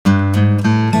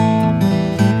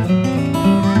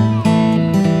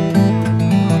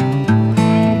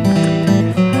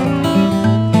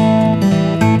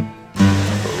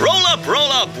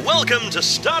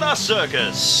the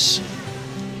circus.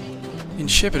 In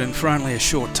Shepparton for only a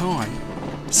short time,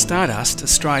 Stardust,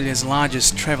 Australia's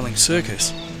largest travelling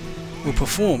circus, will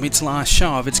perform its last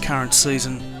show of its current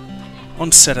season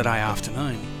on Saturday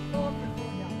afternoon.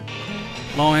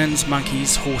 Lions,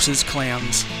 monkeys, horses,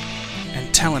 clowns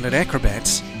and talented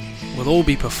acrobats will all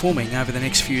be performing over the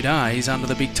next few days under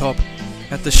the big top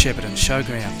at the Shepparton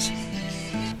Showgrounds.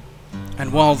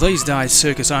 And while these days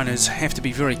circus owners have to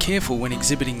be very careful when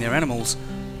exhibiting their animals,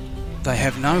 they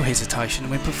have no hesitation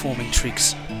when performing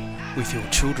tricks with your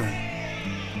children.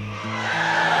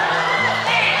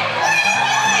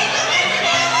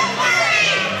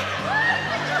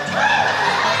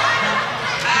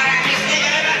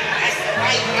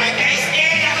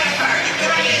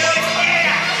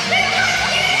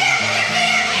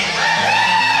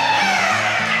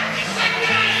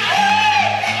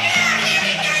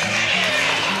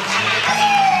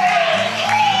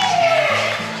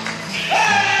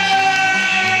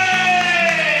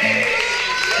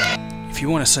 If you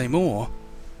want to see more,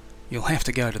 you'll have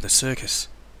to go to the circus.